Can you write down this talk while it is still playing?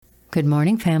Good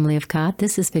morning, family of God.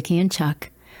 This is Vicki and Chuck.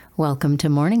 Welcome to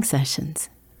Morning Sessions.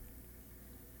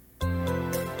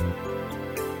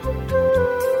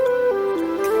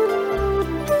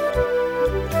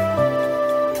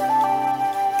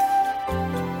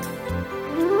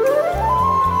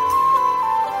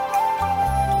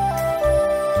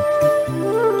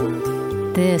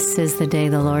 This is the day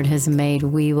the Lord has made.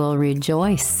 We will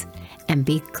rejoice and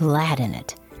be glad in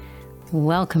it.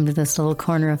 Welcome to this little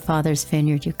corner of Father's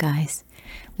Vineyard, you guys.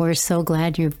 We're so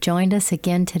glad you've joined us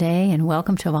again today, and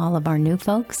welcome to all of our new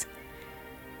folks.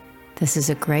 This is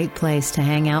a great place to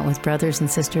hang out with brothers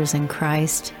and sisters in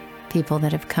Christ, people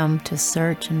that have come to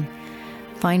search and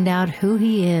find out who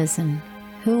He is and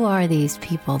who are these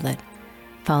people that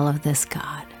follow this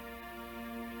God.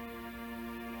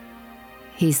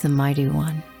 He's the Mighty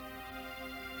One.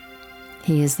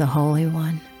 He is the Holy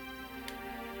One.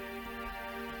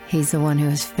 He's the one who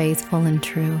is faithful and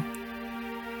true.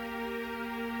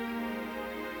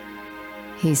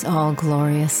 He's all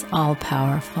glorious, all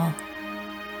powerful.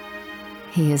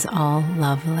 He is all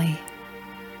lovely.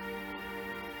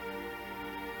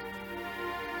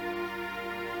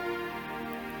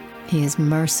 He is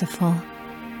merciful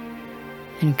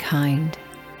and kind.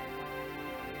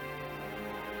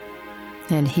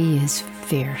 And He is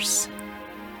fierce.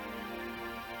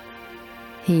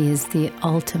 He is the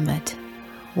ultimate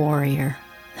warrior.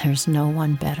 There's no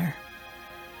one better.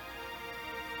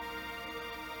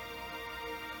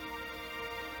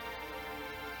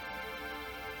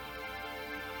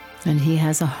 And He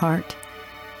has a heart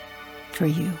for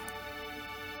you.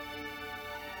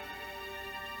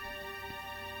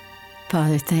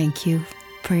 Father, thank you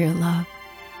for your love.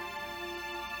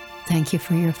 Thank you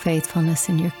for your faithfulness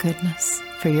and your goodness,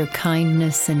 for your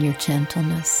kindness and your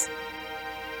gentleness,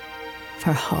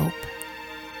 for hope.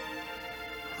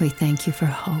 We thank you for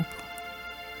hope.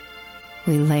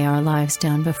 We lay our lives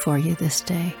down before you this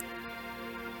day.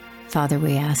 Father,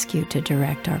 we ask you to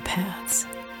direct our paths.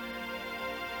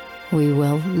 We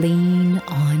will lean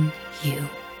on you,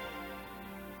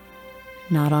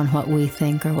 not on what we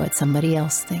think or what somebody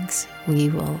else thinks. We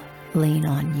will lean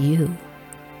on you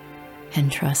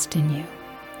and trust in you.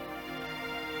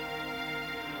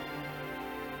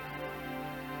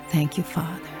 Thank you,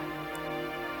 Father.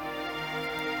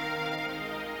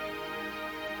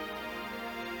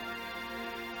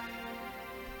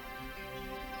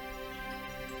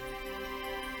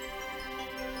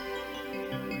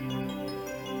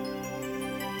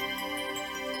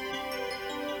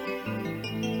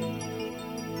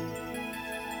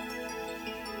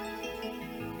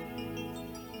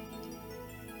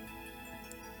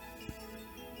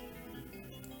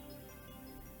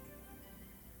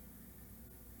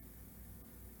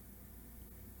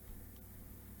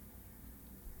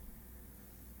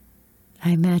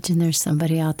 I imagine there's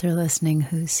somebody out there listening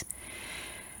who's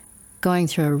going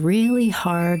through a really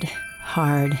hard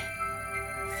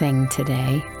thing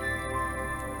today.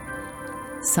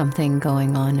 Something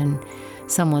going on in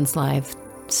someone's life,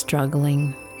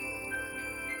 struggling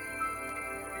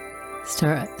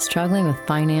with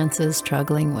finances,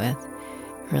 struggling with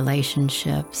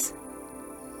relationships,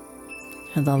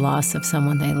 or the loss of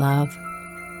someone they love.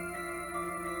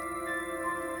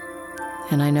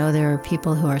 And I know there are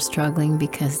people who are struggling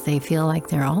because they feel like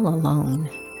they're all alone.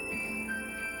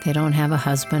 They don't have a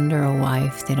husband or a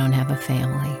wife. They don't have a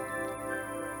family.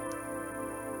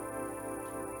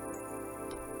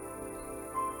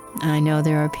 I know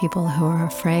there are people who are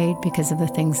afraid because of the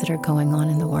things that are going on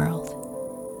in the world.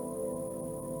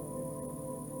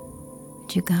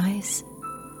 But you guys,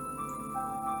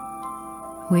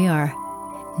 we are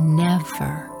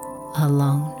never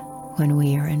alone when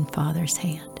we are in Father's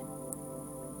hand.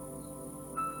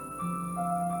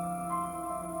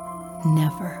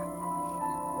 Never.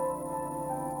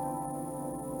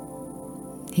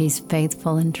 He's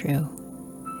faithful and true.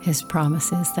 His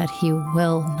promise is that He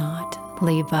will not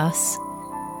leave us.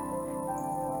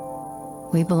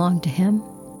 We belong to Him.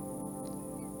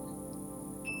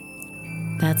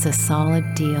 That's a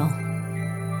solid deal.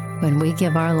 When we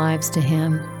give our lives to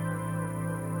Him,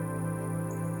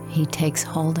 He takes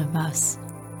hold of us.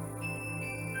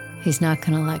 He's not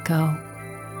going to let go.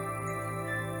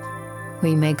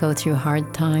 We may go through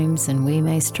hard times and we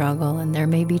may struggle, and there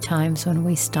may be times when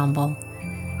we stumble,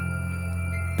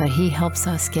 but He helps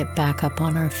us get back up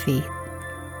on our feet.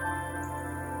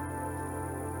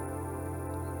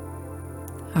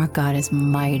 Our God is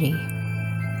mighty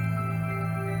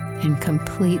and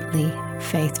completely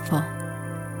faithful.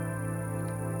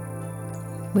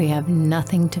 We have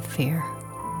nothing to fear.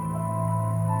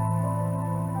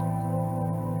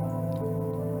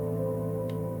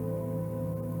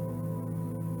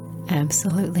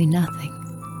 absolutely nothing.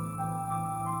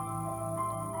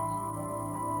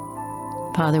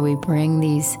 Father, we bring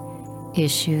these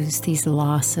issues, these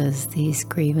losses, these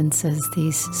grievances,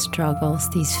 these struggles,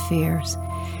 these fears,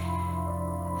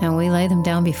 and we lay them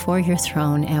down before your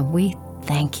throne, and we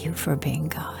thank you for being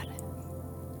God.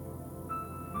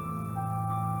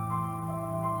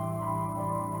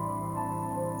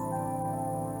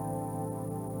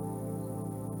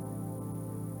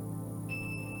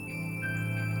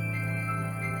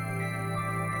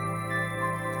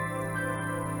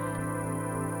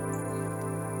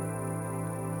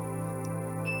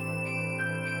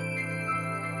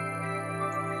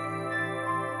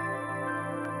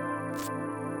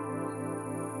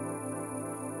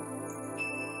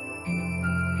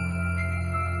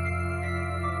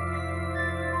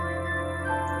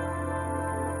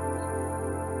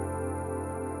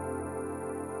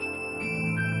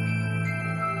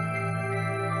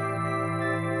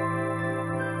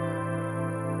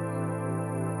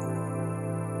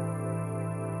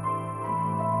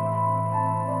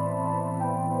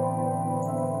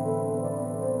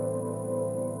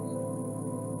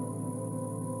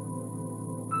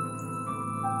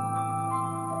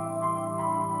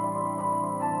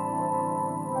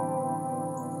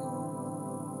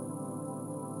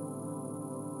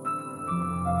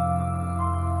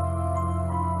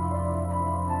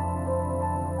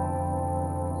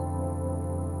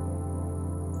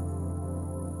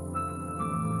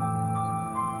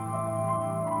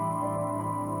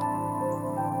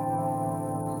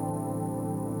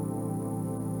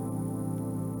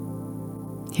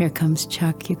 Here comes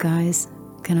Chuck, you guys.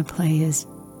 Gonna play his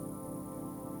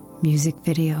music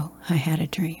video, I Had a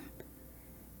Dream.